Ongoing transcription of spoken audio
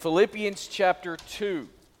Philippians chapter 2.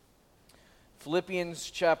 Philippians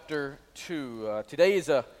chapter 2. Today is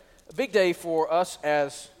a big day for us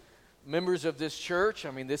as members of this church. I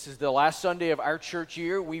mean, this is the last Sunday of our church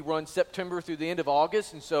year. We run September through the end of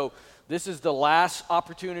August, and so this is the last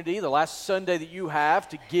opportunity, the last Sunday that you have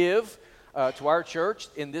to give to our church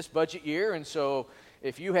in this budget year. And so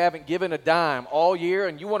if you haven't given a dime all year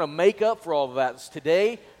and you want to make up for all of that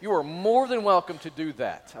today, you are more than welcome to do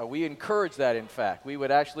that. We encourage that, in fact. We would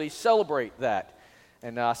actually celebrate that.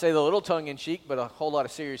 And I say the little tongue-in-cheek, but a whole lot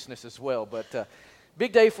of seriousness as well. But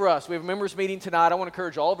big day for us. We have a members meeting tonight. I want to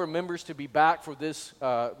encourage all of our members to be back for this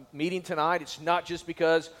meeting tonight. It's not just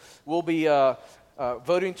because we'll be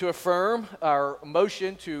voting to affirm our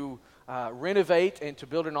motion to renovate and to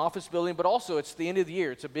build an office building, but also it's the end of the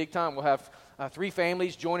year. It's a big time. We'll have 3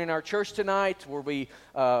 families joining our church tonight. We'll be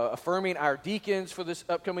affirming our deacons for this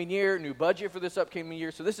upcoming year, new budget for this upcoming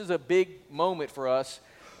year. So this is a big moment for us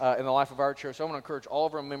in the life of our church. So I want to encourage all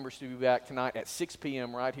of our members to be back tonight at 6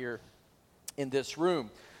 p.m. right here in this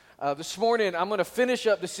room. This morning, I'm going to finish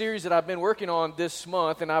up the series that I've been working on this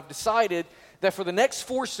month, and I've decided that for the next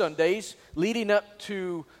 4 Sundays leading up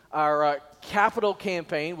to our capital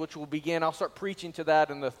campaign, which will begin, I'll start preaching to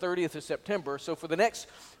that on the 30th of September. So for the next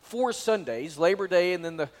 4 Sundays, Labor Day and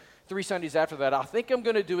then the 3 Sundays after that, I think I'm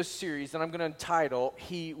going to do a series that I'm going to entitle,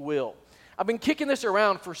 He Will. I've been kicking this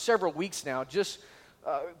around for several weeks now, just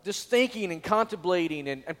thinking and contemplating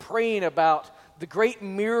and praying about the great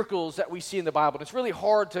miracles that we see in the Bible. And it's really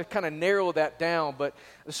hard to kind of narrow that down, but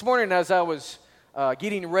this morning as I was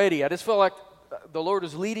getting ready, I just felt like the Lord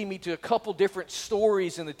is leading me to a couple different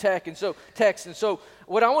stories in the text. And so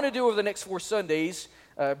what I want to do over the next 4 Sundays,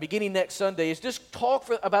 beginning next Sunday, is just talk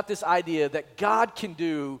about this idea that God can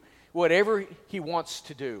do whatever He wants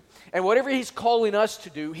to do. And whatever He's calling us to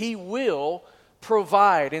do, He will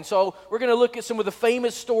provide. And so we're going to look at some of the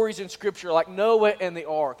famous stories in Scripture, like Noah and the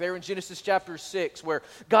ark. There in Genesis chapter 6, where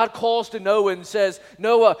God calls to Noah and says,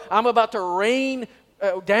 Noah, I'm about to rain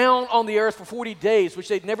down on the earth for 40 days, which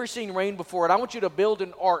they'd never seen rain before. And I want you to build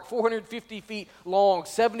an ark 450 feet long,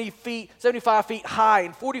 75 feet high,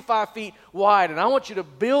 and 45 feet wide. And I want you to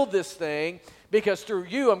build this thing because through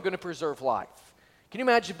you, I'm going to preserve life. Can you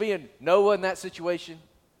imagine being Noah in that situation?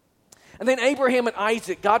 And then Abraham and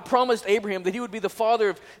Isaac, God promised Abraham that he would be the father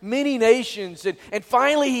of many nations. And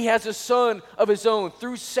finally, he has a son of his own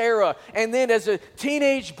through Sarah. And then as a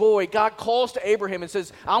teenage boy, God calls to Abraham and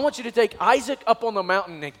says, I want you to take Isaac up on the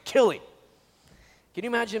mountain and kill him. Can you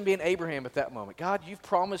imagine being Abraham at that moment? God, you've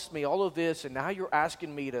promised me all of this, and now you're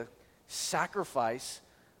asking me to sacrifice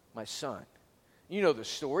my son. You know the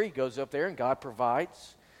story. He goes up there, and God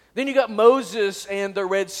provides. Then you got Moses and the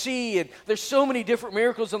Red Sea, and there's so many different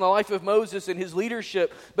miracles in the life of Moses and his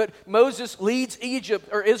leadership. But Moses leads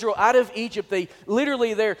Israel out of Egypt. They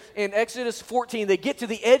literally there in Exodus 14, they get to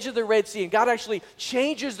the edge of the Red Sea, and God actually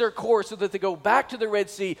changes their course so that they go back to the Red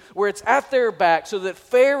Sea where it's at their back so that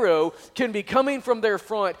Pharaoh can be coming from their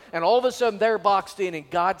front, and all of a sudden they're boxed in, and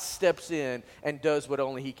God steps in and does what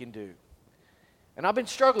only He can do. And I've been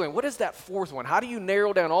struggling. What is that fourth one? How do you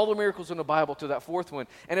narrow down all the miracles in the Bible to that fourth one?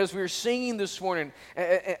 And as we were singing this morning,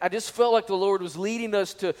 I just felt like the Lord was leading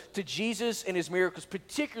us to Jesus and His miracles,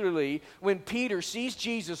 particularly when Peter sees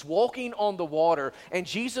Jesus walking on the water, and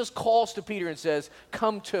Jesus calls to Peter and says,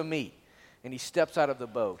 come to me. And he steps out of the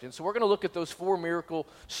boat. And so we're going to look at those 4 miracle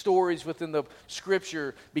stories within the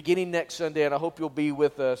Scripture beginning next Sunday, and I hope you'll be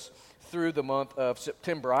with us through the month of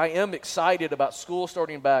September. I am excited about school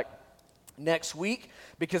starting back next week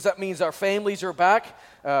because that means our families are back.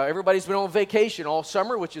 Everybody's been on vacation all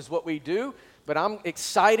summer, which is what we do, but I'm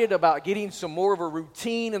excited about getting some more of a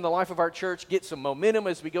routine in the life of our church, get some momentum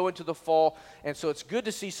as we go into the fall, and so it's good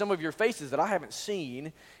to see some of your faces that I haven't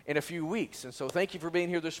seen in a few weeks. And so thank you for being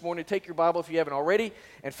here this morning. Take your Bible if you haven't already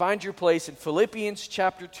and find your place in Philippians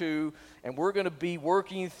chapter 2, and we're going to be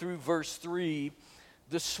working through verse 3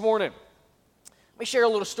 this morning. Let me share a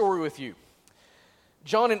little story with you.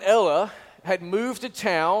 John and Ella had moved to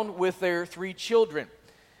town with their 3 children.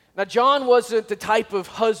 Now, John wasn't the type of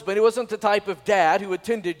husband, he wasn't the type of dad who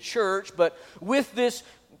attended church, but with this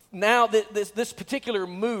particular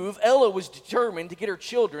move, Ella was determined to get her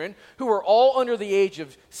children, who were all under the age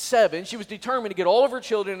of 7, she was determined to get all of her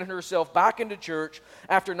children and herself back into church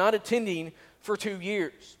after not attending for 2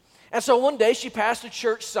 years. And so one day she passed a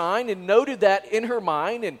church sign and noted that in her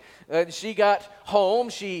mind, and she got home,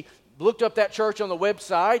 she looked up that church on the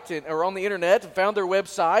website or on the internet and found their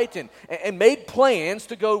website and made plans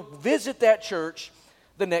to go visit that church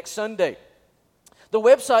the next Sunday. The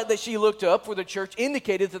website that she looked up for the church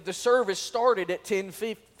indicated that the service started at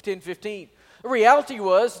 10:15. The reality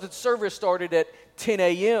was that the service started at 10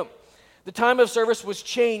 a.m. The time of service was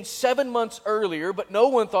changed 7 months earlier, but no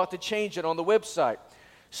one thought to change it on the website.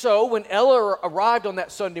 So when Ella arrived on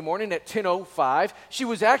that Sunday morning at 10:05, she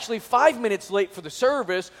was actually 5 minutes late for the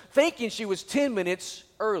service, thinking she was 10 minutes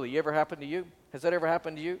early. Ever happened to you? Has that ever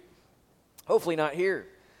happened to you? Hopefully not here.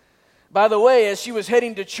 By the way, as she was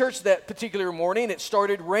heading to church that particular morning, it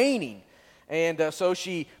started raining. And so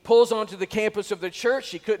she pulls onto the campus of the church.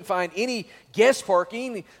 She couldn't find any guest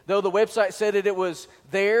parking. Though the website said that it was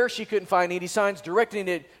there, she couldn't find any signs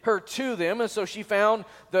directing her to them. And so she found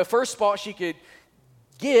the first spot she could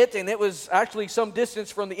get, and it was actually some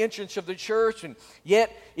distance from the entrance of the church. And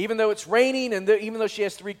yet, even though it's raining, and even though she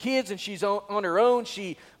has 3 kids and she's on her own,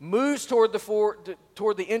 she moves toward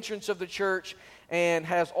the entrance of the church and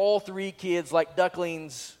has all 3 kids like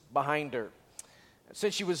ducklings behind her.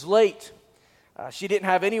 Since she was late, she didn't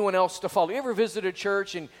have anyone else to follow. You ever visit a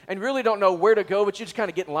church and really don't know where to go, but you just kind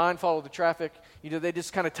of get in line, follow the traffic? They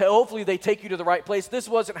just kind of hopefully they take you to the right place. This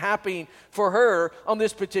wasn't happening for her on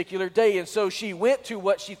this particular day. And so she went to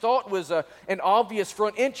what she thought was an obvious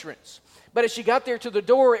front entrance. But as she got there to the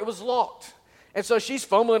door, it was locked. And so she's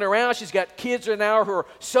fumbling around. She's got kids right now who are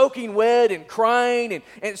soaking wet and crying.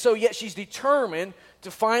 And so yet she's determined to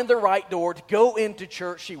find the right door to go into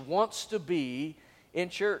church. She wants to be in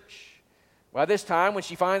church. By this time, when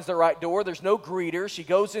she finds the right door, there's no greeter. She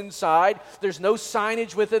goes inside. There's no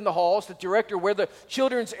signage within the halls to direct her where the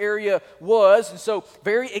children's area was. And so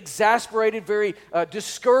very exasperated, very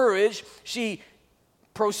discouraged, she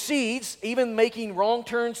proceeds, even making wrong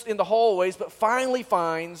turns in the hallways, but finally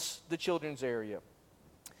finds the children's area.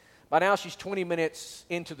 By now, she's 20 minutes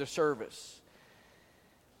into the service.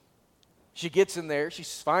 She gets in there. She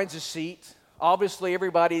finds a seat. Obviously,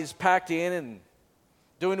 everybody's packed in and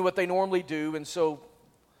doing what they normally do, and so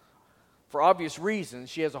for obvious reasons,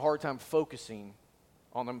 she has a hard time focusing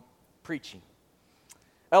on them preaching.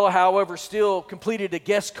 Ella, however, still completed a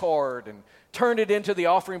guest card and turned it into the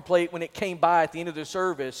offering plate when it came by at the end of the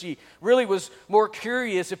service. She really was more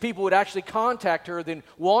curious if people would actually contact her than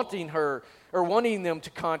wanting them to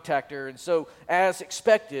contact her. And so, as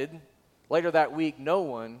expected, later that week, no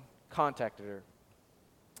one contacted her.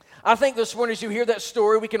 I think this morning as you hear that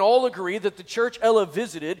story, we can all agree that the church Ella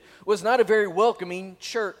visited was not a very welcoming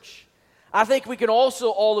church. I think we can also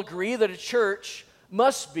all agree that a church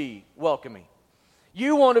must be welcoming.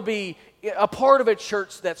 You want to be a part of a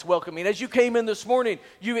church that's welcoming. As you came in this morning,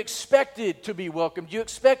 you expected to be welcomed. You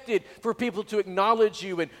expected for people to acknowledge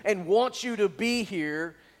you and want you to be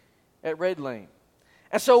here at Red Lane.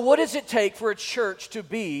 And so what does it take for a church to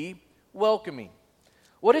be welcoming?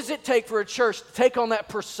 What does it take for a church to take on that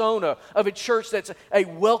persona of a church that's a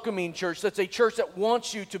welcoming church, that's a church that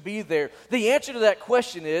wants you to be there? The answer to that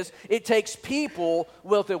question is, it takes people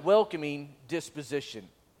with a welcoming disposition.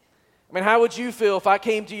 I mean, how would you feel if I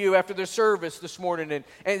came to you after the service this morning and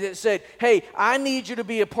it said, hey, I need you to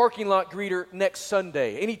be a parking lot greeter next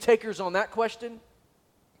Sunday? Any takers on that question?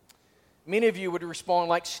 Many of you would respond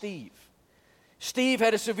like Steve. Steve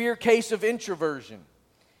had a severe case of introversion.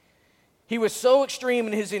 He was so extreme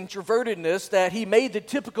in his introvertedness that he made the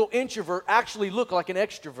typical introvert actually look like an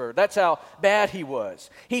extrovert. That's how bad he was.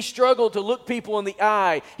 He struggled to look people in the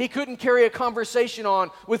eye. He couldn't carry a conversation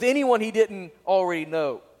on with anyone he didn't already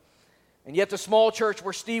know. And yet the small church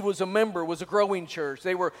where Steve was a member was a growing church.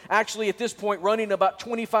 They were actually at this point running about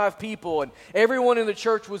 25 people, and everyone in the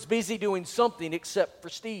church was busy doing something except for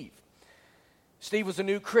Steve. Steve was a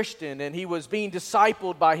new Christian, and he was being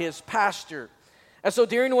discipled by his pastor. And so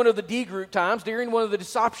during one of the D group times, during one of the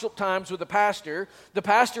discipleship times with the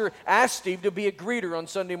pastor asked Steve to be a greeter on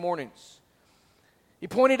Sunday mornings. He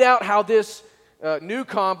pointed out how this new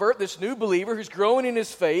convert, this new believer who's growing in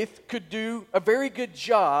his faith, could do a very good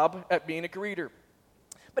job at being a greeter.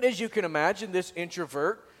 But as you can imagine, this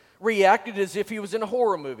introvert reacted as if he was in a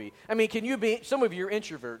horror movie. I mean, some of you are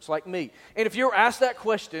introverts like me. And if you were asked that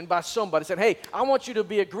question by somebody, said, hey, I want you to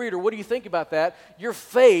be a greeter, what do you think about that? Your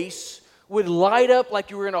face would light up like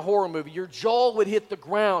you were in a horror movie. Your jaw would hit the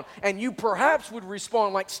ground, and you perhaps would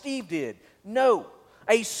respond like Steve did. No.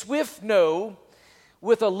 A swift no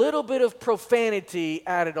with a little bit of profanity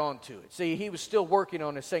added onto it. See, he was still working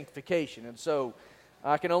on his sanctification, and so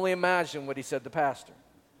I can only imagine what he said to the pastor.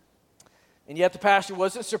 And yet the pastor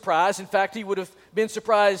wasn't surprised. In fact, he would have been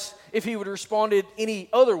surprised if he would have responded any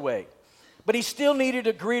other way. But he still needed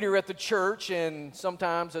a greeter at the church, and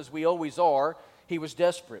sometimes, as we always are, he was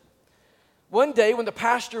desperate. One day when the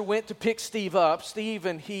pastor went to pick Steve up, Steve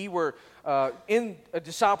and he were in a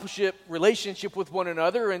discipleship relationship with one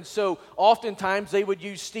another, and so oftentimes they would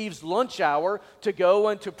use Steve's lunch hour to go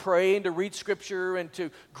and to pray and to read Scripture and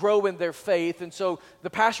to grow in their faith. And so the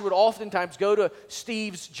pastor would oftentimes go to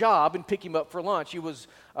Steve's job and pick him up for lunch. He was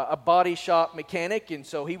a body shop mechanic, and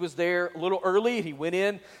so he was there a little early. He went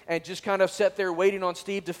in and just kind of sat there waiting on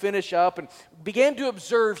Steve to finish up and began to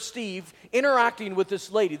observe Steve interacting with this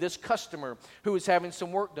lady, this customer who was having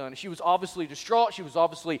some work done. She was obviously distraught. She was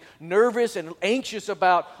obviously nervous and anxious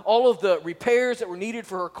about all of the repairs that were needed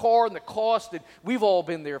for her car and the cost, and we've all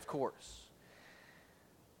been there, of course.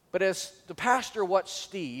 But as the pastor watched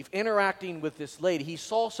Steve interacting with this lady, he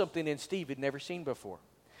saw something in Steve he'd never seen before.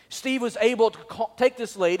 Steve was able to take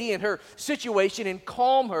this lady and her situation and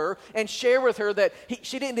calm her and share with her that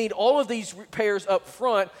she didn't need all of these repairs up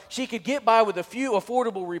front. She could get by with a few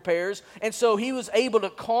affordable repairs. And so he was able to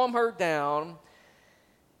calm her down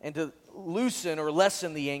and to loosen or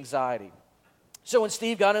lessen the anxiety. So when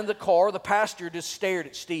Steve got in the car, the pastor just stared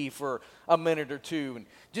at Steve for a minute or two, and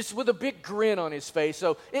just with a big grin on his face.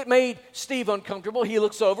 So it made Steve uncomfortable. He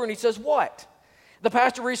looks over and he says, "What?" The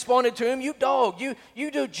pastor responded to him, "You dog,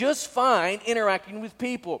 you do just fine interacting with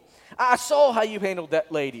people. I saw how you handled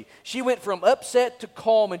that lady. She went from upset to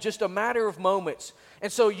calm in just a matter of moments.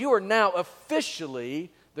 And so you are now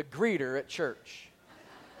officially the greeter at church."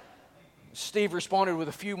 Steve responded with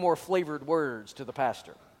a few more flavored words to the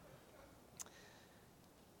pastor.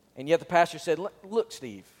 And yet the pastor said, "Look,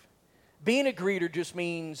 Steve, being a greeter just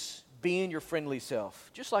means being your friendly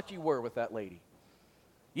self, just like you were with that lady.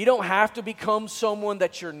 You don't have to become someone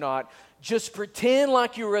that you're not. Just pretend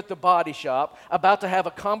like you were at the body shop about to have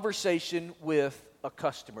a conversation with a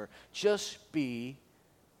customer. Just be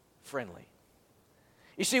friendly."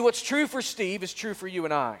 You see, what's true for Steve is true for you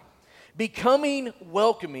and I. Becoming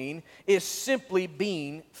welcoming is simply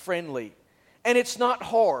being friendly. And it's not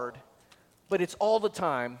hard, but it's all the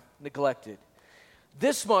time neglected.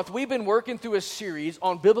 This month, we've been working through a series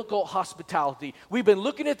on biblical hospitality. We've been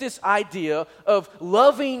looking at this idea of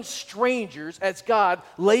loving strangers as God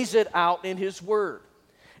lays it out in His Word.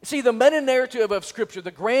 See, the meta-narrative of Scripture, the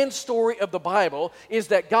grand story of the Bible, is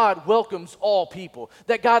that God welcomes all people,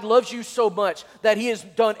 that God loves you so much that He has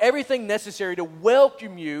done everything necessary to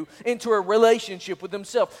welcome you into a relationship with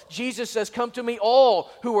Himself. Jesus says, "Come to me all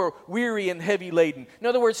who are weary and heavy laden." In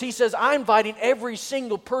other words, He says, I'm inviting every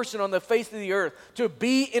single person on the face of the earth to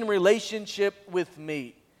be in relationship with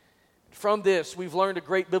me. From this, we've learned a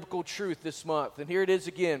great biblical truth this month, and here it is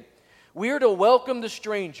again. We are to welcome the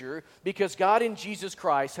stranger because God in Jesus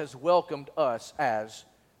Christ has welcomed us as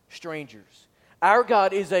strangers. Our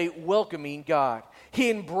God is a welcoming God. He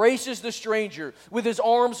embraces the stranger with His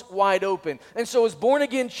arms wide open. And so as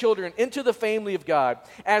born-again children into the family of God,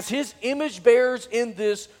 as His image bearers in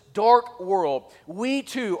this dark world, we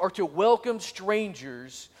too are to welcome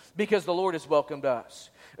strangers because the Lord has welcomed us.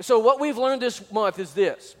 So what we've learned this month is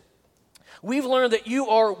this. We've learned that you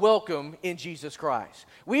are welcome in Jesus Christ.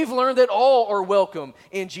 We've learned that all are welcome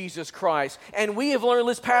in Jesus Christ. And we have learned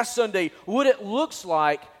this past Sunday what it looks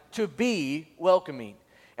like to be welcoming.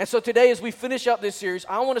 And so today, as we finish up this series,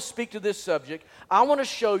 I want to speak to this subject. I want to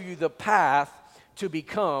show you the path to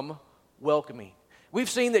become welcoming. We've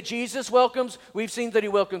seen that Jesus welcomes. We've seen that He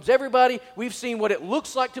welcomes everybody. We've seen what it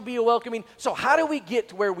looks like to be a welcoming. So how do we get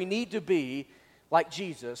to where we need to be like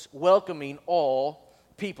Jesus, welcoming all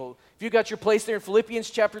people? If you got your place there in Philippians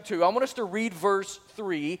chapter 2, I want us to read verse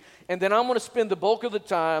 3, and then I'm going to spend the bulk of the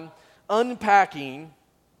time unpacking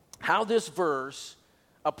how this verse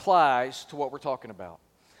applies to what we're talking about.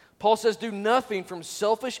 Paul says, "Do nothing from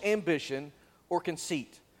selfish ambition or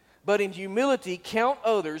conceit, but in humility count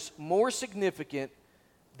others more significant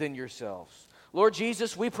than yourselves." Lord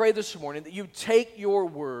Jesus, we pray this morning that you take your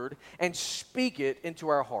word and speak it into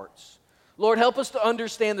our hearts. Lord, help us to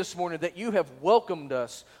understand this morning that you have welcomed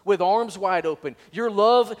us with arms wide open. Your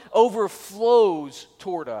love overflows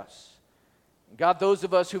toward us. God, those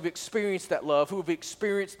of us who've experienced that love, who've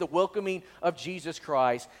experienced the welcoming of Jesus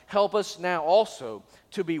Christ, help us now also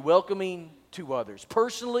to be welcoming to others.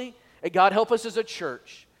 Personally, and God, help us as a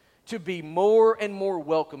church to be more and more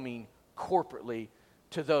welcoming corporately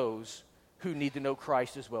to those who need to know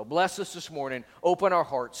Christ as well. Bless us this morning. Open our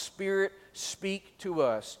hearts. Spirit, speak to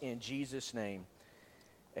us in Jesus' name.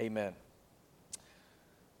 Amen.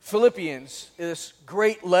 Philippians, this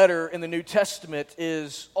great letter in the New Testament,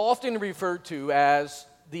 is often referred to as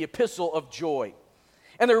the epistle of joy.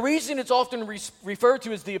 And the reason it's often referred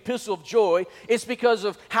to as the epistle of joy is because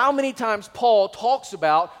of how many times Paul talks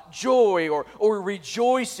about joy or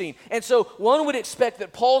rejoicing. And so one would expect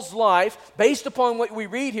that Paul's life, based upon what we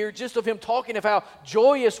read here, just of him talking of how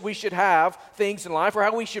joyous we should have things in life or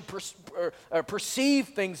how we should perceive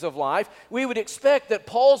things of life, we would expect that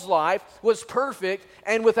Paul's life was perfect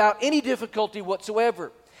and without any difficulty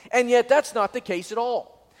whatsoever. And yet that's not the case at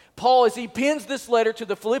all. Paul, as he pens this letter to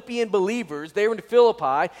the Philippian believers there in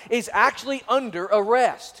Philippi, is actually under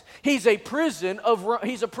arrest. He's a prisoner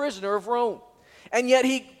of Rome. And yet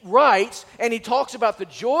he writes and he talks about the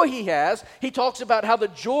joy he has. He talks about how the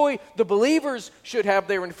joy the believers should have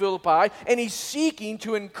there in Philippi, and he's seeking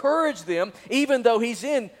to encourage them even though he's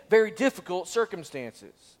in very difficult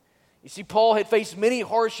circumstances. You see, Paul had faced many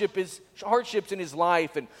hardships in his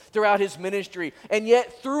life and throughout his ministry, and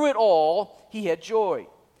yet through it all, he had joy.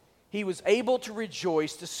 He was able to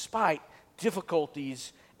rejoice despite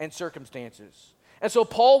difficulties and circumstances. And so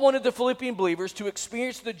Paul wanted the Philippian believers to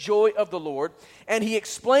experience the joy of the Lord, and he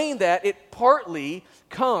explained that it partly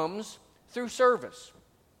comes through service.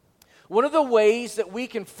 One of the ways that we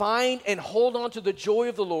can find and hold on to the joy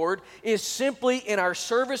of the Lord is simply in our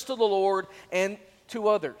service to the Lord and to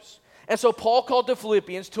others. And so Paul called the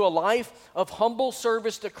Philippians to a life of humble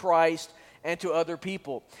service to Christ and to other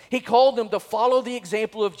people. He called them to follow the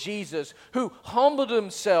example of Jesus, who humbled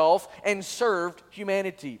himself and served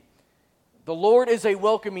humanity. The Lord is a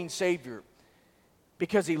welcoming Savior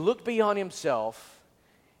because he looked beyond himself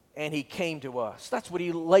and he came to us. That's what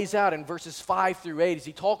he lays out in verses 5 through 8 as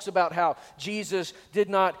he talks about how Jesus did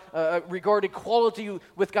not regard equality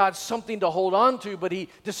with God something to hold on to, but he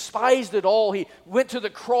despised it all. He went to the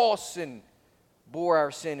cross and bore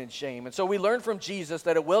our sin and shame. And so we learn from Jesus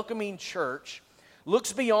that a welcoming church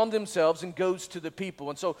looks beyond themselves and goes to the people.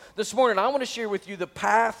 And so this morning I want to share with you the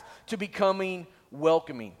path to becoming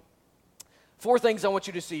welcoming. 4 things I want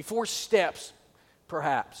you to see, 4 steps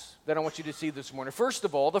perhaps that I want you to see this morning. First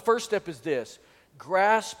of all, the first step is this: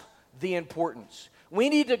 grasp the importance. We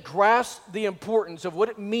need to grasp the importance of what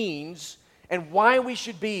it means and why we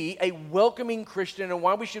should be a welcoming Christian and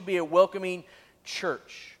why we should be a welcoming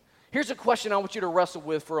church. Here's a question I want you to wrestle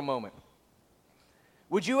with for a moment.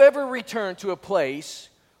 Would you ever return to a place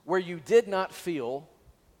where you did not feel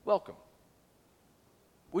welcome?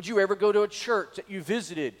 Would you ever go to a church that you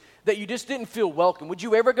visited that you just didn't feel welcome? Would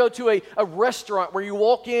you ever go to a restaurant where you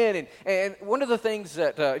walk in and one of the things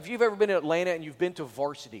that, if you've ever been to Atlanta and you've been to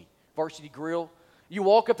Varsity Grill, you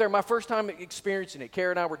walk up there. My first time experiencing it,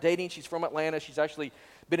 Kara and I were dating. She's from Atlanta. She's actually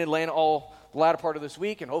been in Atlanta all the latter part of this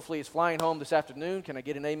week and hopefully is flying home this afternoon. Can I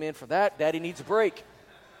get an amen for that? Daddy needs a break.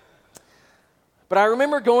 But I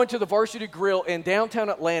remember going to the Varsity Grill in downtown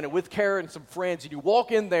Atlanta with Kara and some friends, and you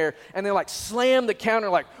walk in there, and they like slam the counter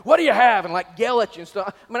like, "What do you have?" and like yell at you and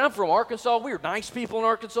stuff. I mean, I'm from Arkansas. We were nice people in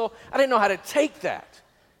Arkansas. I didn't know how to take that.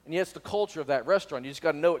 And yet it's the culture of that restaurant. You just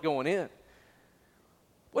got to know it going in.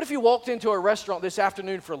 What if you walked into a restaurant this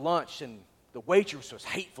afternoon for lunch, and the waitress was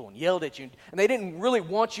hateful and yelled at you, and they didn't really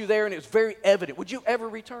want you there, and it was very evident? Would you ever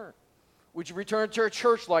return? Would you return to a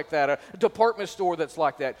church like that, a department store that's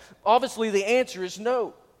like that? Obviously, the answer is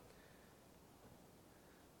no.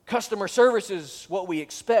 Customer service is what we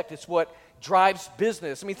expect. It's what drives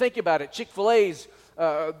business. I mean, think about it. Chick-fil-A's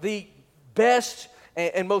the best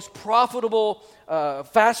and most profitable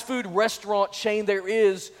fast food restaurant chain there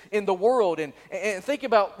is in the world. And think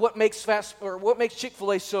about what makes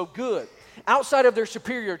Chick-fil-A so good. Outside of their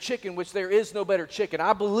superior chicken, which there is no better chicken,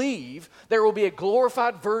 I believe there will be a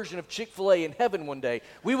glorified version of Chick-fil-A in heaven one day.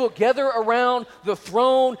 We will gather around the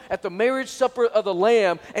throne at the marriage supper of the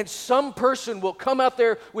Lamb, and some person will come out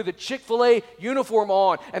there with a Chick-fil-A uniform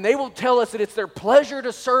on, and they will tell us that it's their pleasure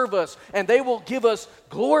to serve us, and they will give us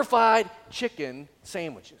glorified chicken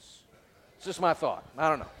sandwiches. It's just my thought. I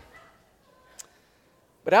don't know.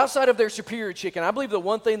 But outside of their superior chicken, I believe the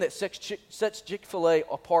one thing that sets Chick-fil-A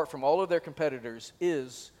apart from all of their competitors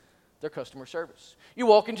is their customer service. You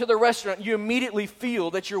walk into the restaurant, you immediately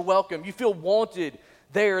feel that you're welcome. You feel wanted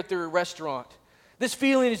there at their restaurant. This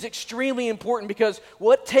feeling is extremely important because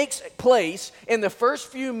what takes place in the first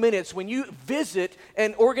few minutes when you visit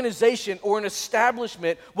an organization or an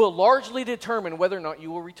establishment will largely determine whether or not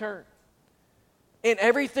you will return. In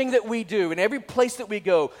everything that we do, in every place that we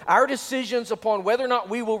go, our decisions upon whether or not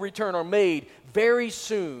we will return are made very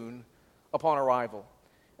soon upon arrival.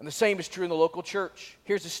 And the same is true in the local church.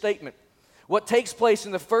 Here's a statement. What takes place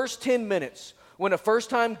in the first 10 minutes when a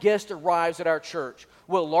first-time guest arrives at our church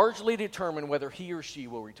will largely determine whether he or she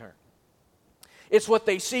will return. It's what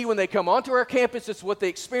they see when they come onto our campus. It's what they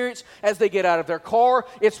experience as they get out of their car.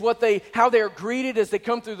 It's how they're greeted as they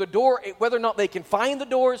come through the door, whether or not they can find the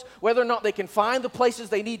doors, whether or not they can find the places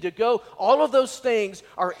they need to go. All of those things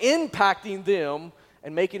are impacting them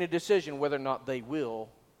and making a decision whether or not they will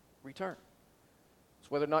return.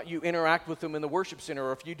 It's whether or not you interact with them in the worship center,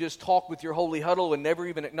 or if you just talk with your holy huddle and never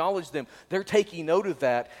even acknowledge them. They're taking note of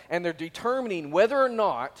that, and they're determining whether or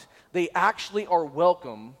not they actually are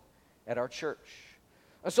welcome at our church.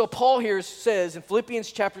 And so Paul here says in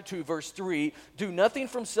Philippians chapter 2, verse 3, do nothing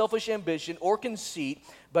from selfish ambition or conceit,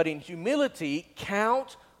 but in humility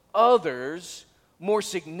count others more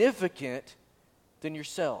significant than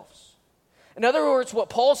yourselves. In other words, what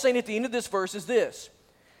Paul's saying at the end of this verse is this: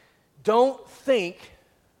 don't think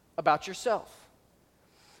about yourself.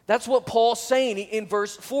 That's what Paul's saying in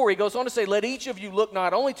verse 4. He goes on to say, let each of you look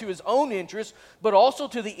not only to his own interests, but also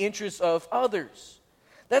to the interests of others.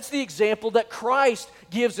 That's the example that Christ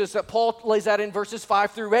gives us, that Paul lays out in verses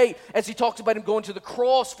 5 through 8, as he talks about him going to the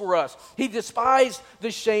cross for us. He despised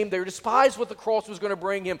the shame there, despised what the cross was going to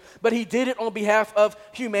bring him, but he did it on behalf of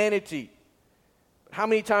humanity. How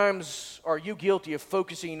many times are you guilty of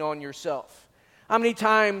focusing on yourself? How many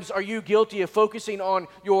times are you guilty of focusing on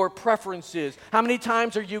your preferences? How many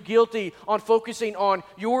times are you guilty on focusing on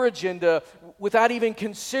your agenda without even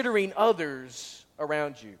considering others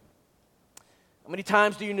around you? How many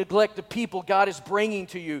times do you neglect the people God is bringing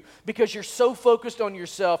to you because you're so focused on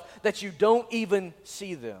yourself that you don't even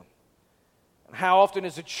see them? And how often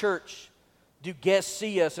as a church do guests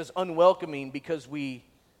see us as unwelcoming because we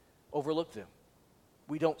overlook them?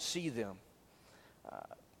 We don't see them.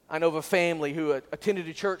 I know of a family who attended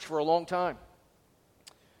a church for a long time.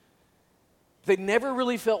 They never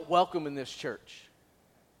really felt welcome in this church.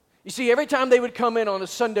 You see, every time they would come in on a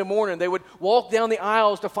Sunday morning, they would walk down the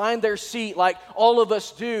aisles to find their seat like all of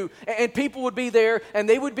us do. And people would be there, and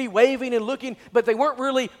they would be waving and looking, but they weren't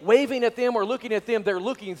really waving at them or looking at them. They're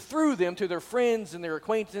looking through them to their friends and their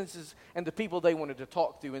acquaintances and the people they wanted to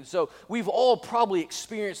talk to. And so we've all probably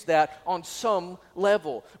experienced that on some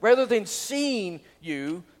level. Rather than seeing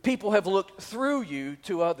you, people have looked through you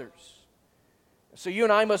to others. So you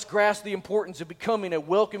and I must grasp the importance of becoming a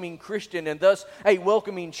welcoming Christian and thus a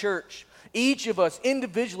welcoming church. Each of us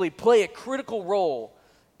individually play a critical role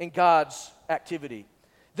in God's activity.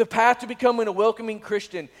 The path to becoming a welcoming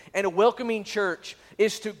Christian and a welcoming church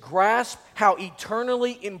is to grasp how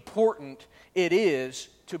eternally important it is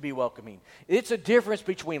to be welcoming. It's a difference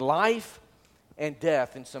between life and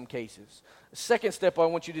death in some cases. The second step I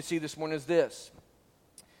want you to see this morning is this.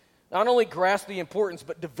 Not only grasp the importance,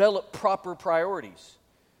 but develop proper priorities.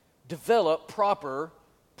 Develop proper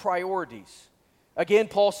priorities. Again,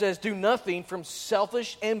 Paul says, do nothing from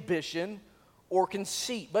selfish ambition or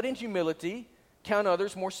conceit, but in humility, count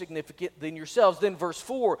others more significant than yourselves. Then verse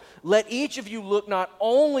 4, let each of you look not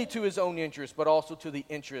only to his own interest, but also to the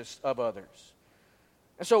interests of others.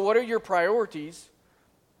 And so what are your priorities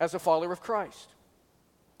as a follower of Christ?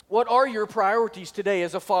 What are your priorities today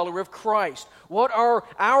as a follower of Christ? What are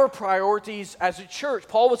our priorities as a church?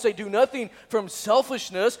 Paul would say, do nothing from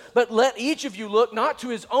selfishness, but let each of you look not to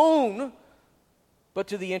his own, but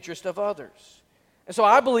to the interest of others. And so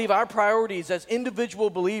I believe our priorities as individual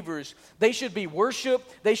believers, they should be worship,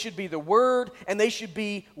 they should be the word, and they should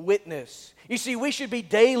be witness. You see, we should be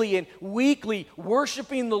daily and weekly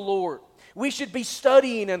worshiping the Lord. We should be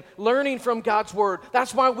studying and learning from God's Word.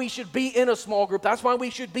 That's why we should be in a small group. That's why we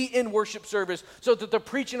should be in worship service, so that the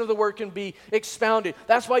preaching of the Word can be expounded.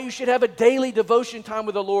 That's why you should have a daily devotion time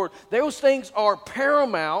with the Lord. Those things are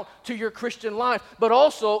paramount to your Christian life. But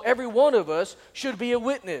also, every one of us should be a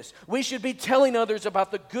witness. We should be telling others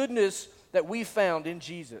about the goodness that we found in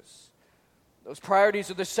Jesus. Those priorities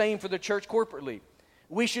are the same for the church corporately.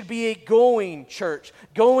 We should be a going church,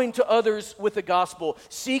 going to others with the gospel,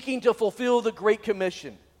 seeking to fulfill the Great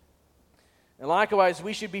Commission. And likewise,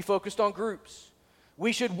 we should be focused on groups.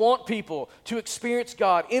 We should want people to experience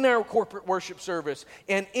God in our corporate worship service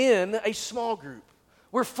and in a small group.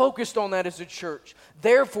 We're focused on that as a church.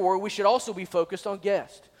 Therefore, we should also be focused on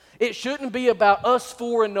guests. It shouldn't be about us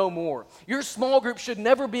four and no more. Your small group should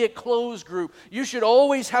never be a closed group. You should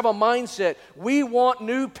always have a mindset, we want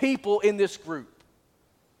new people in this group.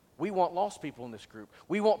 We want lost people in this group.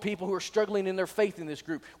 We want people who are struggling in their faith in this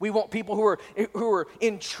group. We want people who are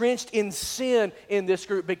entrenched in sin in this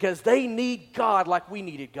group because they need God like we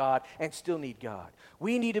needed God and still need God.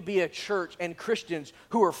 We need to be a church and Christians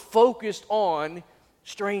who are focused on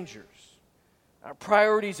strangers. Our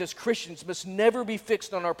priorities as Christians must never be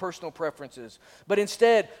fixed on our personal preferences, but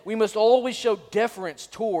instead we must always show deference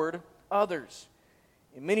toward others.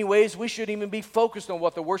 In many ways, we shouldn't even be focused on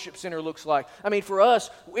what the worship center looks like. I mean, for us,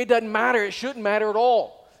 it doesn't matter. It shouldn't matter at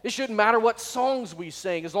all. It shouldn't matter what songs we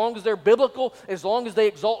sing. As long as they're biblical, as long as they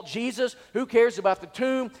exalt Jesus, who cares about the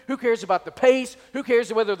tune? Who cares about the pace? Who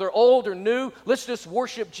cares whether they're old or new? Let's just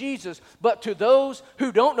worship Jesus. But to those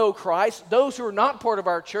who don't know Christ, those who are not part of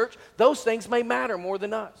our church, those things may matter more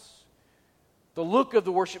than us. The look of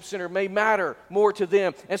the worship center may matter more to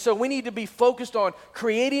them. And so we need to be focused on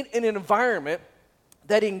creating an environment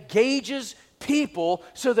that engages people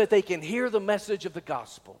so that they can hear the message of the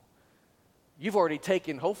gospel. You've already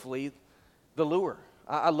taken, hopefully, the lure.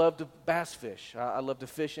 I love to bass fish. I love to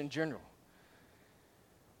fish in general.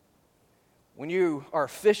 When you are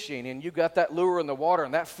fishing and you got that lure in the water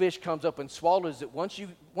and that fish comes up and swallows it,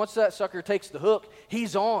 once that sucker takes the hook,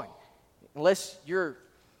 he's on. Unless you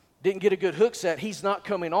didn't get a good hook set, he's not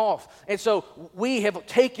coming off. And so we have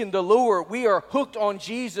taken the lure. We are hooked on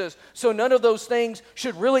Jesus. So none of those things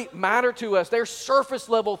should really matter to us. They're surface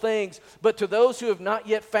level things. But to those who have not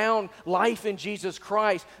yet found life in Jesus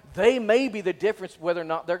Christ, they may be the difference whether or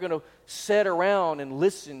not they're going to sit around and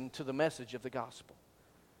listen to the message of the gospel.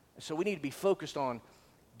 And so we need to be focused on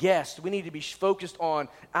guests. We need to be focused on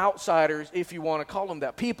outsiders, if you want to call them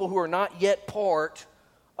that. People who are not yet part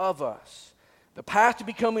of us. The path to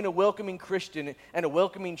becoming a welcoming Christian and a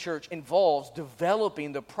welcoming church involves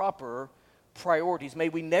developing the proper priorities. May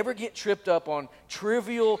we never get tripped up on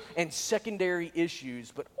trivial and secondary issues,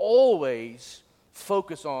 but always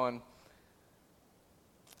focus on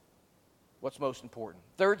what's most important.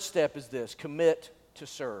 Third step is this: commit to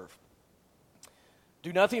serve.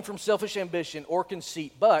 Do nothing from selfish ambition or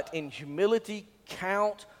conceit, but in humility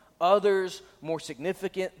count others more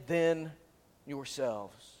significant than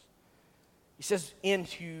yourselves. He says, in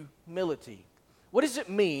humility. What does it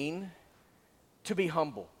mean to be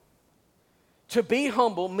humble? To be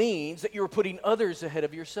humble means that you're putting others ahead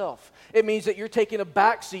of yourself. It means that you're taking a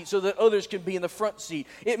back seat so that others can be in the front seat.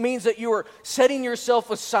 It means that you are setting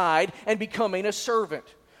yourself aside and becoming a servant.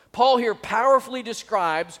 Paul here powerfully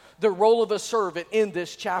describes the role of a servant in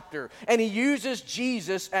this chapter, and he uses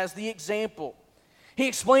Jesus as the example. He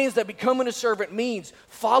explains that becoming a servant means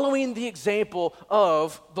following the example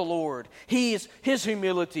of the Lord. His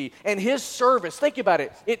humility and his service. Think about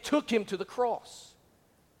it. It took him to the cross.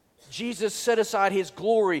 Jesus set aside his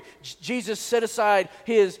glory. Jesus set aside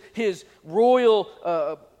his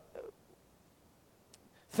royal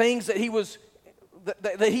things that he was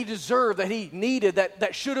that he deserved, that he needed,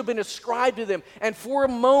 that should have been ascribed to them, and for a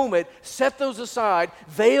moment set those aside,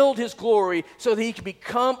 veiled his glory so that he could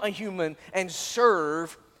become a human and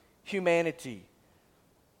serve humanity.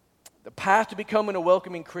 The path to becoming a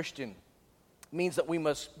welcoming Christian means that we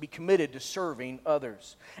must be committed to serving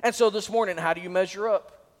others. And so this morning, how do you measure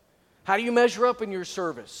up? How do you measure up in your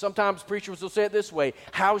service? Sometimes preachers will say it this way: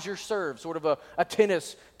 how's your serve? Sort of a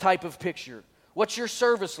tennis type of picture. What's your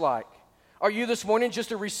service like? Are you this morning just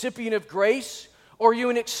a recipient of grace, or are you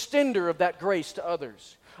an extender of that grace to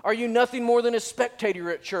others? Are you nothing more than a spectator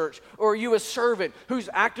at church, or are you a servant who's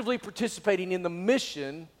actively participating in the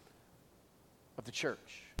mission of the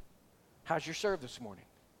church? How's your serve this morning?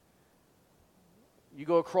 You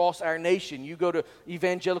go across our nation, you go to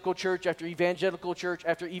evangelical church after evangelical church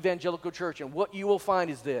after evangelical church, and what you will find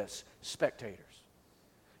is this: spectators.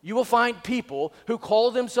 You will find people who call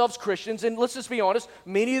themselves Christians, and let's just be honest,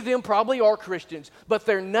 many of them probably are Christians, but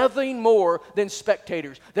they're nothing more than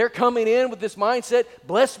spectators. They're coming in with this mindset: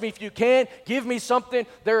 bless me if you can, give me something.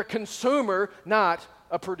 They're a consumer, not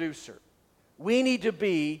a producer. We need to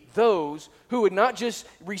be those who would not just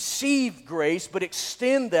receive grace, but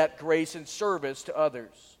extend that grace and service to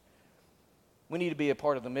others. We need to be a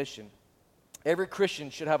part of the mission. Every Christian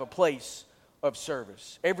should have a place of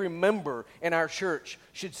service. Every member in our church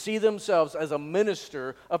should see themselves as a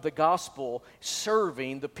minister of the gospel,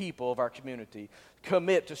 serving the people of our community.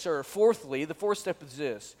 Commit to serve. Fourthly, the fourth step is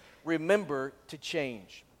this: remember to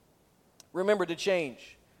change. Remember to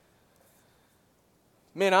change.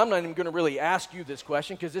 Men, I'm not even going to really ask you this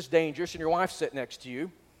question because it's dangerous and your wife's sitting next to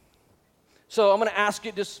you. So I'm going to ask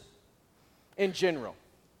it just in general.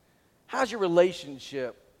 How's your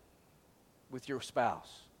relationship with your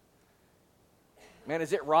spouse? Man,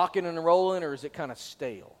 is it rocking and rolling, or is it kind of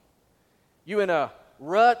stale? You in a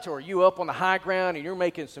rut, or are you up on the high ground and you're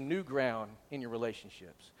making some new ground in your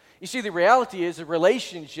relationships? You see, the reality is that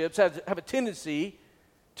relationships have a tendency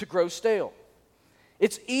to grow stale.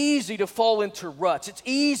 It's easy to fall into ruts. It's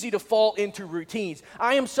easy to fall into routines.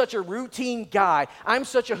 I am such a routine guy. I'm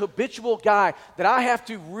such a habitual guy that I have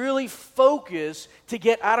to really focus to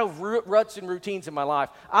get out of ruts and routines in my life.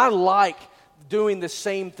 I like doing the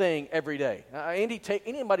same thing every day.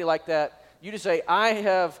 Anybody like that? You just say, I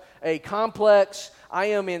have a complex, I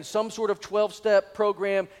am in some sort of 12-step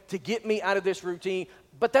program to get me out of this routine,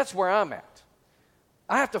 but that's where I'm at.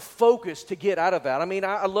 I have to focus to get out of that. I mean,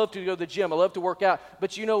 I love to go to the gym. I love to work out.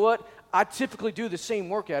 But you know what? I typically do the same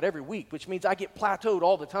workout every week, which means I get plateaued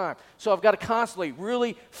all the time. So I've got to constantly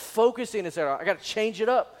really focus in and say, I got to change it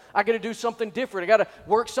up. I got to do something different. I got to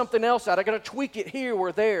work something else out. I got to tweak it here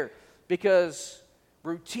or there because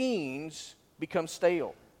routines become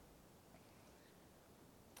stale.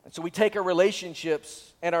 And so we take our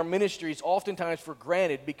relationships and our ministries oftentimes for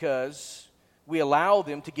granted because we allow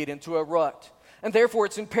them to get into a rut. And therefore,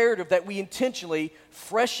 it's imperative that we intentionally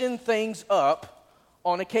freshen things up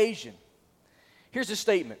on occasion. Here's a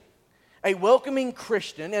statement. A welcoming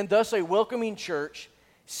Christian, and thus a welcoming church,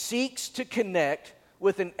 seeks to connect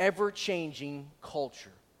with an ever-changing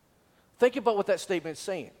culture. Think about what that statement is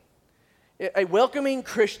saying. A welcoming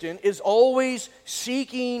Christian is always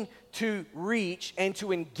seeking to reach and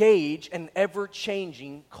to engage an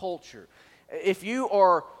ever-changing culture. If you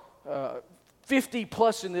are 50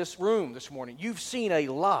 plus in this room this morning, you've seen a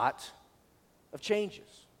lot of changes.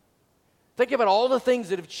 Think about all the things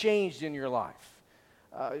that have changed in your life.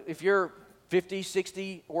 If you're 50,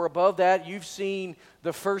 60, or above that, you've seen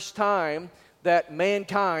the first time that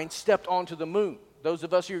mankind stepped onto the moon. Those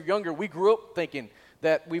of us who are younger, we grew up thinking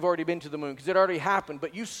that we've already been to the moon because it already happened.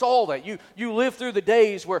 But you saw that. You lived through the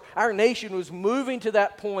days where our nation was moving to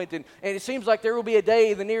that point, and it seems like there will be a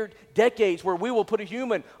day in the near decades where we will put a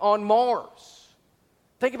human on Mars.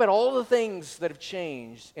 Think about all the things that have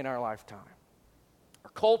changed in our lifetime.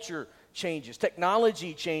 Our culture changes,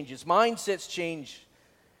 technology changes, mindsets change.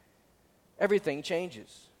 Everything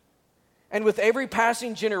changes. And with every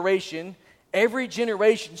passing generation, every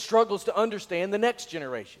generation struggles to understand the next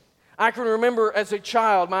generation. I can remember as a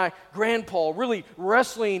child my grandpa really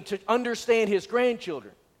wrestling to understand his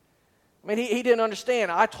grandchildren. I mean, he didn't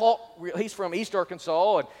understand. He's from East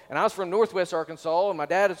Arkansas, and I was from Northwest Arkansas, and my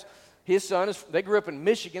dad is, his son, they grew up in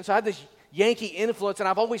Michigan, so I had this Yankee influence, and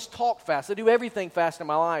I've always talked fast. I do everything fast in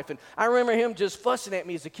my life, and I remember him just fussing at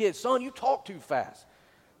me as a kid. Son, you talk too fast.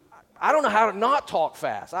 I don't know how to not talk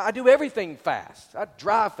fast. I do everything fast. I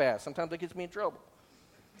drive fast. Sometimes that gets me in trouble.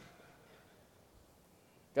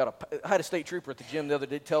 I had a state trooper at the gym the other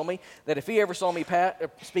day tell me that if he ever saw me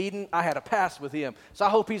speeding, I had a pass with him. So I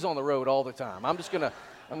hope he's on the road all the time. I'm going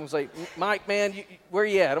to say, Mike, man, where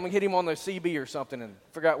you at? I'm going to hit him on the CB or something and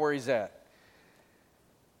figure out where he's at.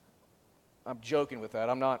 I'm joking with that.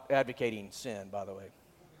 I'm not advocating sin, by the way.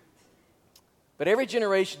 But every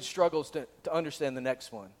generation struggles to understand the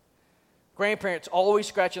next one. Grandparents always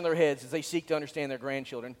scratching their heads as they seek to understand their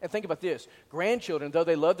grandchildren. And think about this. Grandchildren, though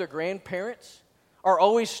they love their grandparents, are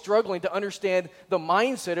always struggling to understand the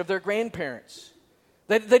mindset of their grandparents.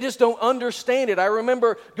 They just don't understand it. I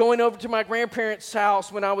remember going over to my grandparents'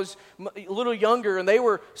 house when I was a little younger, and they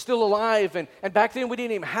were still alive. And back then, we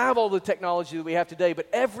didn't even have all the technology that we have today. But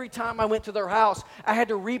every time I went to their house, I had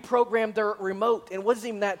to reprogram their remote, and it wasn't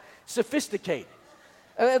even that sophisticated.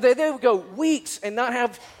 They would go weeks and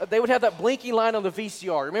they would have that blinking line on the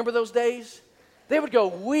VCR. Remember those days? They would go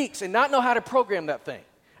weeks and not know how to program that thing.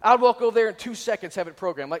 I'd walk over there in 2 seconds, have it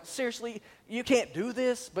programmed. Like, seriously, you can't do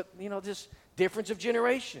this? But, just difference of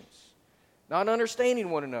generations, not understanding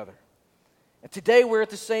one another. And today we're at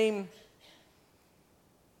the same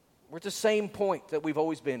point that we've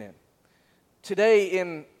always been in. Today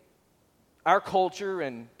in our culture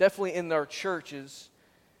and definitely in our churches,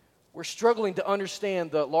 we're struggling to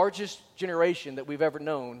understand the largest generation that we've ever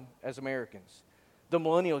known as Americans, the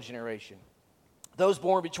millennial generation, those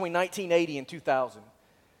born between 1980 and 2000.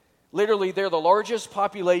 Literally, they're the largest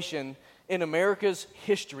population in America's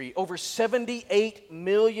history. Over 78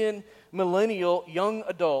 million millennial young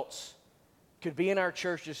adults could be in our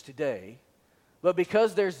churches today, but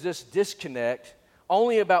because there's this disconnect,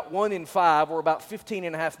 only about 1 in 5, or about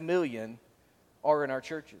 15.5 million, are in our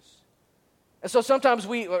churches. And so sometimes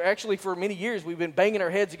for many years, we've been banging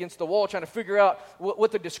our heads against the wall trying to figure out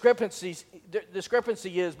what the discrepancy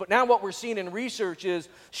is. But now what we're seeing in research is,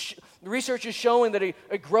 research is showing that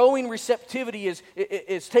a growing receptivity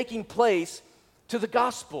is taking place to the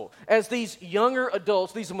gospel. As these younger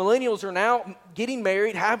adults, these millennials are now getting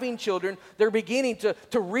married, having children, they're beginning to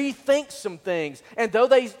rethink some things. And though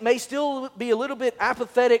they may still be a little bit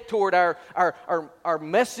apathetic toward our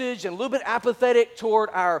message and a little bit apathetic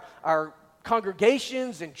toward our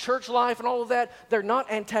congregations and church life and all of that, they're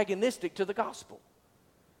not antagonistic to the gospel.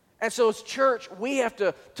 And so as church, we have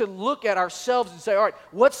to look at ourselves and say, all right,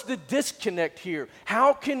 what's the disconnect here?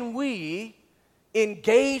 How can we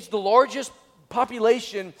engage the largest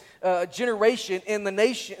population generation in the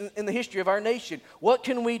nation, in the history of our nation. What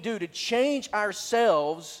can we do to change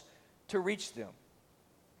ourselves to reach them?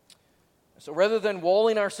 So rather than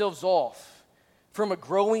walling ourselves off from a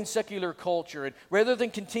growing secular culture, and rather than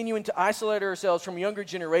continuing to isolate ourselves from younger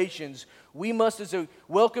generations, we must, as a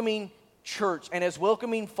welcoming church and as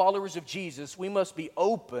welcoming followers of Jesus, we must be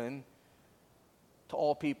open to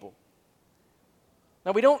all people.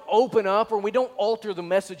 Now, we don't open up or we don't alter the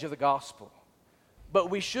message of the gospel, but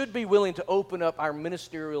we should be willing to open up our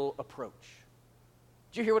ministerial approach.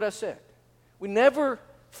 Did you hear what I said? We never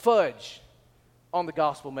fudge on the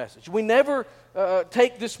gospel message. We never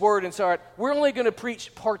take this word and say, all right, we're only going to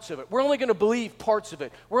preach parts of it. We're only going to believe parts of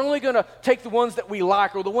it. We're only going to take the ones that we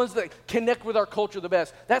like or the ones that connect with our culture the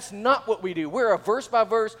best. That's not what we do. We're a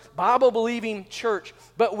verse-by-verse, Bible-believing church,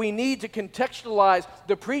 but we need to contextualize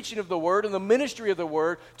the preaching of the word and the ministry of the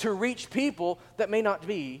word to reach people that may not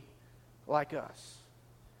be like us.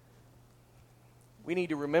 We need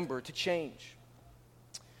to remember to change.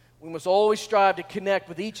 We must always strive to connect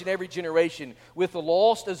with each and every generation, with the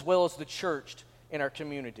lost as well as the churched in our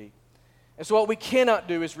community. And so what we cannot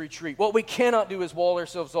do is retreat. What we cannot do is wall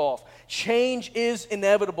ourselves off. Change is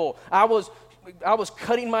inevitable. I was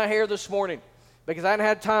cutting my hair this morning because I hadn't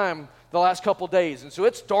had time the last couple of days. And so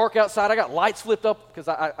it's dark outside. I got lights flipped up because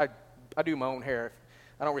I do my own hair.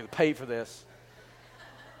 I don't really pay for this.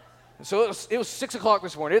 So it was 6 o'clock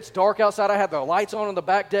this morning. It's dark outside. I had the lights on the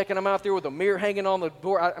back deck, and I'm out there with a mirror hanging on the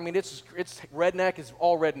door. I mean, it's redneck. It's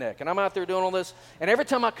all redneck. And I'm out there doing all this. And every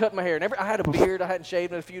time I cut my hair, I had a beard. I hadn't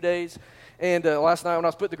shaved in a few days. And last night when I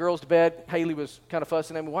was putting the girls to bed, Haley was kind of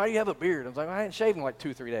fussing at me. Why do you have a beard? I was like, I hadn't shaved in like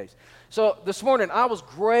 2-3 days. So this morning, I was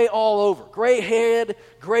gray all over. Gray head,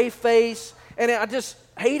 gray face. And I just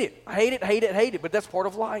hate it. I hate it. But that's part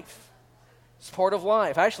of life. It's part of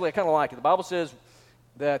life. Actually, I kind of like it. The Bible says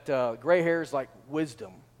that gray hair is like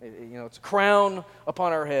wisdom. It's a crown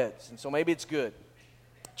upon our heads. And so maybe it's good.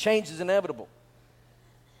 Change is inevitable.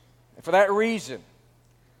 And for that reason,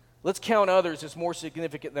 let's count others as more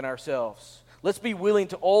significant than ourselves. Let's be willing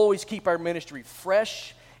to always keep our ministry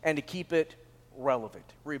fresh and to keep it relevant.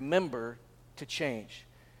 Remember to change.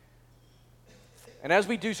 And as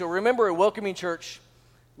we do so, remember, a welcoming church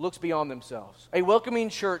looks beyond themselves. A welcoming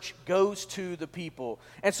church goes to the people.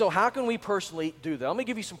 And so how can we personally do that? Let me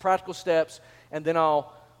give you some practical steps, and then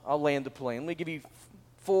I'll land the plane. Let me give you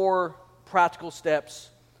 4 practical steps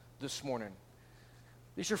this morning.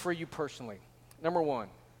 These are for you personally. Number 1,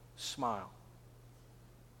 smile.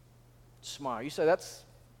 Smile. You say, that's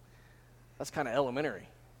kind of elementary.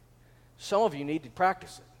 Some of you need to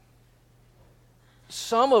practice it.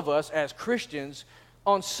 Some of us as Christians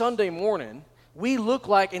on Sunday morning, we look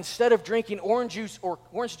like, instead of drinking orange juice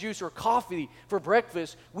or coffee for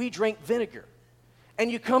breakfast, we drink vinegar. And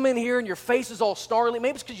you come in here and your face is all snarly.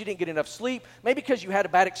 Maybe it's because you didn't get enough sleep. Maybe because you had a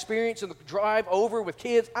bad experience in the drive over with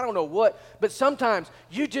kids. I don't know what. But sometimes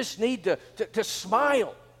you just need to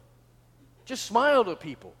smile. Just smile to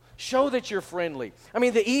people. Show that you're friendly. I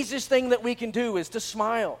mean, the easiest thing that we can do is to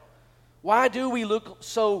smile. Why do we look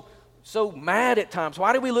so mad at times?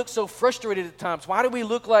 Why do we look so frustrated at times? Why do we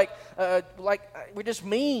look like we're just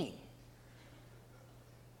mean?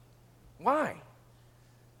 Why?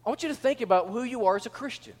 I want you to think about who you are as a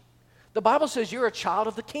Christian. The Bible says you're a child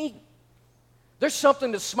of the King. There's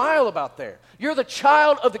something to smile about there. You're the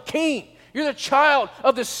child of the King. You're the child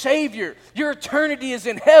of the Savior. Your eternity is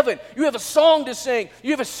in heaven. You have a song to sing.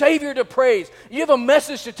 You have a Savior to praise. You have a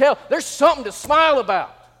message to tell. There's something to smile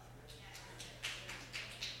about.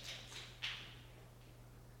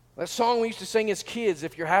 That song we used to sing as kids,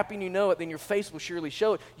 if you're happy and you know it, then your face will surely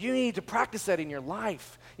show it. You need to practice that in your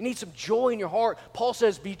life. You need some joy in your heart. Paul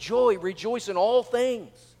says, be joy, rejoice in all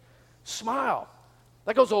things. Smile.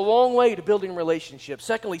 That goes a long way to building relationships.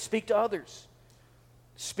 Secondly, speak to others.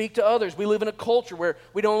 Speak to others. We live in a culture where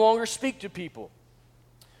we no longer speak to people.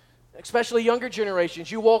 Especially younger generations.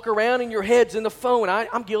 You walk around and your head's in the phone.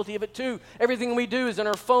 I'm guilty of it too. Everything we do is in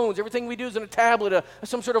our phones. Everything we do is in a tablet,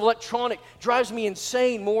 some sort of electronic. Drives me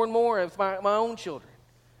insane more and more with my own children.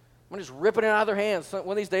 I'm just ripping it out of their hands. One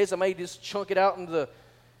of these days I may just chunk it out into the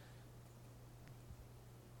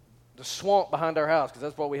swamp behind our house, because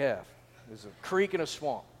that's what we have. There's a creek and a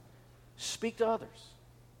swamp. Speak to others.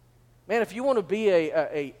 Man, if you want to be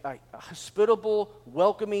a hospitable,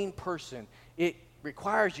 welcoming person, it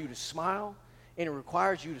requires you to smile, and it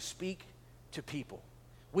requires you to speak to people.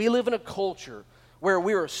 We live in a culture where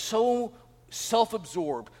we are so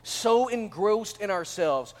self-absorbed, so engrossed in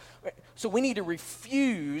ourselves. So we need to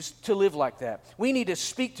refuse to live like that. We need to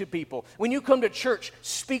speak to people. When you come to church,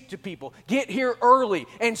 speak to people. Get here early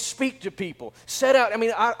and speak to people. Set out.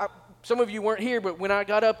 Some of you weren't here, but when I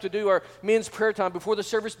got up to do our men's prayer time before the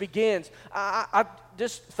service begins, I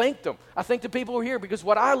just thanked them. I thank the people who are here, because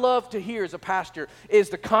what I love to hear as a pastor is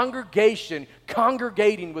the congregation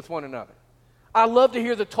congregating with one another. I love to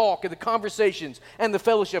hear the talk and the conversations and the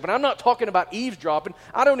fellowship. And I'm not talking about eavesdropping.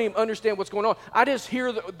 I don't even understand what's going on. I just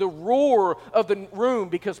hear the roar of the room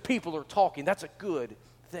because people are talking. That's a good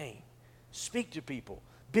thing. Speak to people.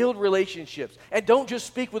 Build relationships. And don't just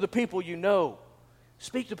speak with the people you know.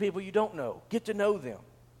 Speak to people you don't know. Get to know them.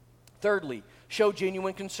 Thirdly, show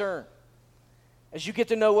genuine concern. As you get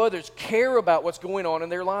to know others, care about what's going on in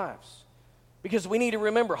their lives. Because we need to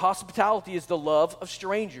remember, hospitality is the love of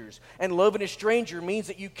strangers. And loving a stranger means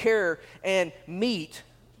that you care and meet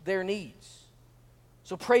their needs.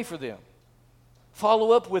 So pray for them.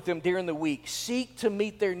 Follow up with them during the week. Seek to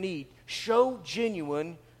meet their need. Show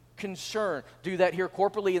genuine concern. Do that here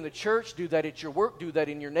corporately in the church. Do that at your work. Do that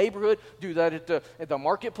in your neighborhood. Do that at the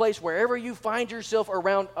marketplace. Wherever you find yourself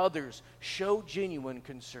around others, show genuine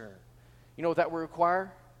concern. You know what that will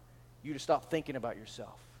require? You to stop thinking about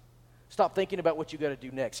yourself. Stop thinking about what you got to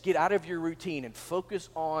do next. Get out of your routine and focus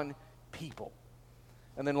on people.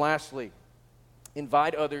 And then lastly,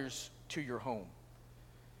 invite others to your home.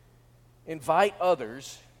 Invite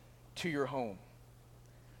others to your home.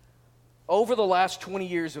 Over the last 20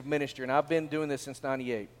 years of ministry, and I've been doing this since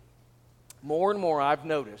 98, more and more I've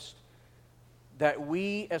noticed that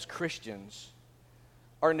we as Christians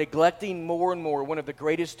are neglecting more and more one of the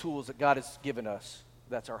greatest tools that God has given us.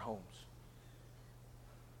 That's our homes.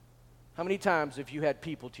 How many times have you had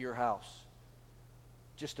people to your house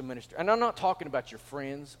just to minister? And I'm not talking about your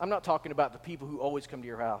friends. I'm not talking about the people who always come to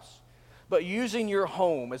your house. But using your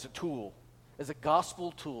home as a tool, as a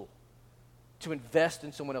gospel tool, to invest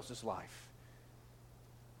in someone else's life.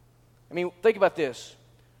 I mean, think about this.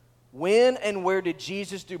 When and where did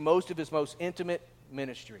Jesus do most of his most intimate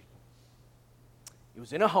ministry? It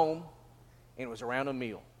was in a home, and it was around a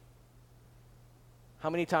meal. How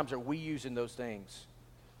many times are we using those things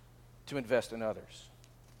to invest in others?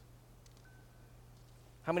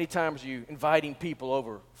 How many times are you inviting people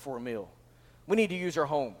over for a meal? We need to use our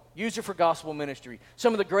home. Use it for gospel ministry.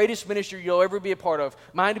 Some of the greatest ministry you'll ever be a part of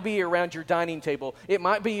might be around your dining table. It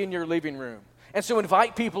might be in your living room. And so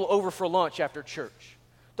invite people over for lunch after church.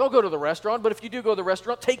 Don't go to the restaurant, but if you do go to the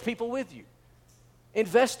restaurant, take people with you.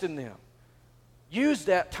 Invest in them. Use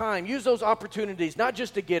that time. Use those opportunities, not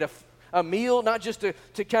just to get a meal, not just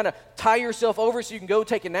to kind of tie yourself over so you can go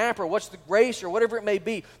take a nap or watch the race or whatever it may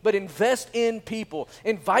be, but invest in people.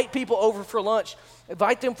 Invite people over for lunch.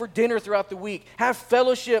 Invite them for dinner throughout the week. Have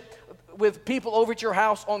fellowship with people over at your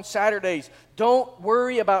house on Saturdays. Don't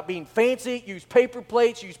worry about being fancy. Use paper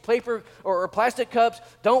plates. Use paper or plastic cups.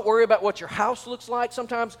 Don't worry about what your house looks like.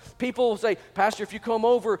 Sometimes people will say, Pastor, if you come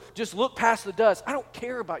over, just look past the dust. I don't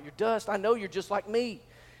care about your dust. I know you're just like me.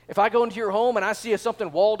 If I go into your home and I see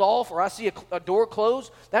something walled off or I see a door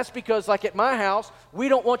closed, that's because, like at my house, we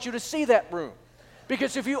don't want you to see that room.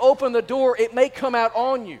 Because if you open the door, it may come out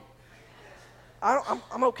on you.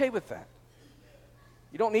 I'm okay with that.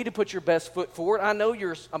 You don't need to put your best foot forward. I know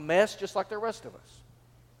you're a mess just like the rest of us.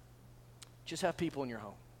 Just have people in your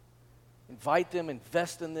home. Invite them,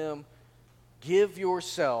 invest in them. Give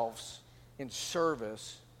yourselves in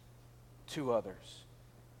service to others.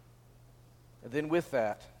 And then with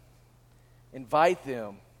that, invite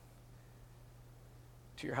them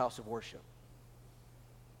to your house of worship.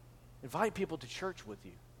 Invite people to church with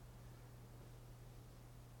you.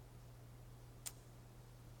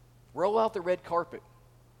 Roll out the red carpet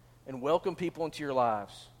and welcome people into your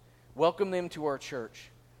lives. Welcome them to our church.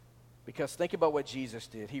 Because think about what Jesus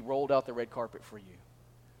did. He rolled out the red carpet for you.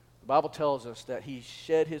 The Bible tells us that he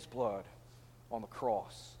shed his blood on the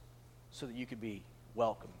cross so that you could be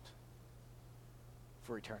welcomed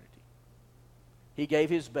for eternity. He gave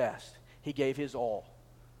his best. He gave his all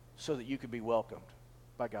so that you could be welcomed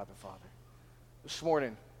by God the Father. This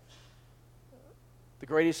morning, the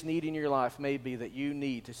greatest need in your life may be that you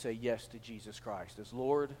need to say yes to Jesus Christ as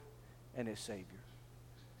Lord and as Savior.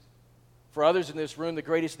 For others in this room, the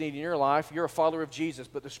greatest need in your life, you're a follower of Jesus,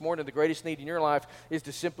 but this morning the greatest need in your life is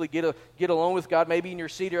to simply get alone with God, maybe in your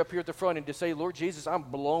seat or up here at the front, and to say, Lord Jesus, I'm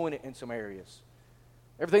blowing it in some areas.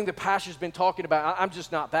 Everything the pastor's been talking about, I'm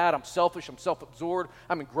just not that. I'm selfish. I'm self-absorbed.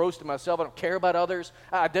 I'm engrossed in myself. I don't care about others.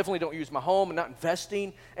 I definitely don't use my home. I'm not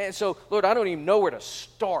investing. And so, Lord, I don't even know where to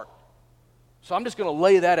start. So I'm just going to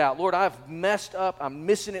lay that out. Lord, I've messed up. I'm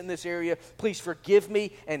missing it in this area. Please forgive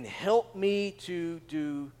me and help me to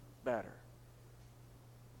do better.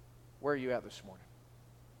 Where are you at this morning?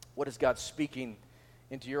 What is God speaking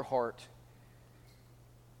into your heart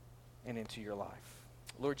and into your life?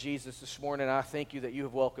 Lord Jesus, this morning I thank you that you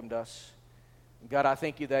have welcomed us. God, I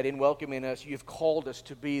thank you that in welcoming us, you have called us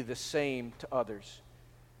to be the same to others,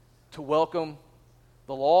 to welcome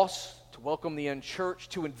the lost, to welcome the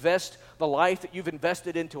unchurched, to invest the life that you've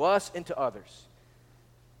invested into us, into others.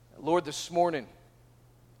 Lord, this morning,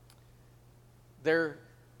 there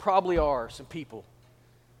probably are some people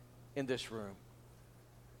in this room.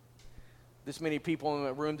 This many people in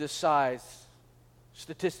a room this size,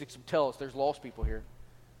 statistics would tell us there's lost people here.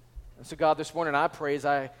 And so, God, this morning I pray, as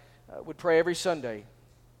I would pray every Sunday,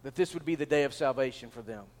 that this would be the day of salvation for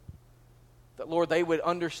them. That, Lord, they would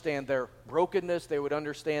understand their brokenness, they would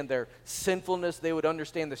understand their sinfulness, they would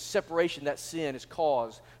understand the separation that sin has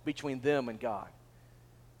caused between them and God.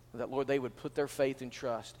 That, Lord, they would put their faith and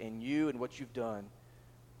trust in you and what you've done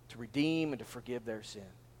to redeem and to forgive their sin.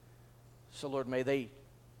 So, Lord, may they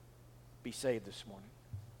be saved this morning.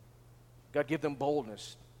 God, give them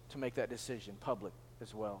boldness to make that decision public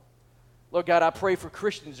as well. Lord God, I pray for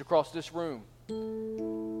Christians across this room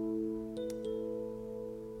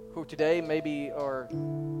who today maybe are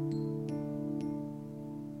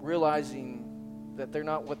realizing that they're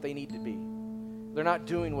not what they need to be. They're not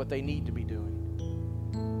doing what they need to be doing.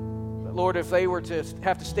 But Lord, if they were to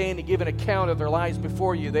have to stand and give an account of their lives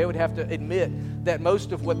before you, they would have to admit that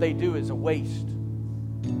most of what they do is a waste.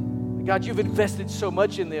 God, you've invested so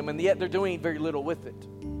much in them, and yet they're doing very little with it.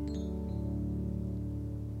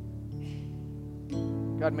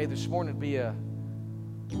 God, may this morning be a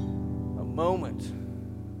moment,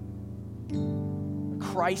 a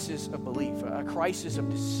crisis of belief, a crisis of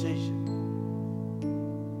decision.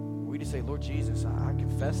 We just say, Lord Jesus, I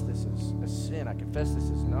confess this as a sin. I confess this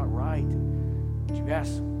is not right.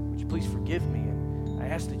 Would you please forgive me? And I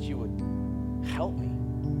ask that you would help me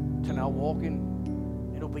to now walk in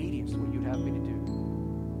obedience to what you'd have me to do.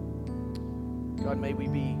 God, may we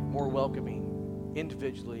be more welcoming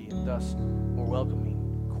individually and thus more welcoming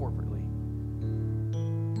corporately.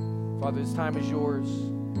 Father, this time is yours.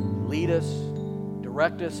 Lead us,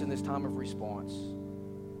 direct us in this time of response.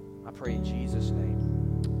 I pray in Jesus' name.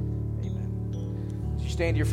 Amen. As you stand to your feet.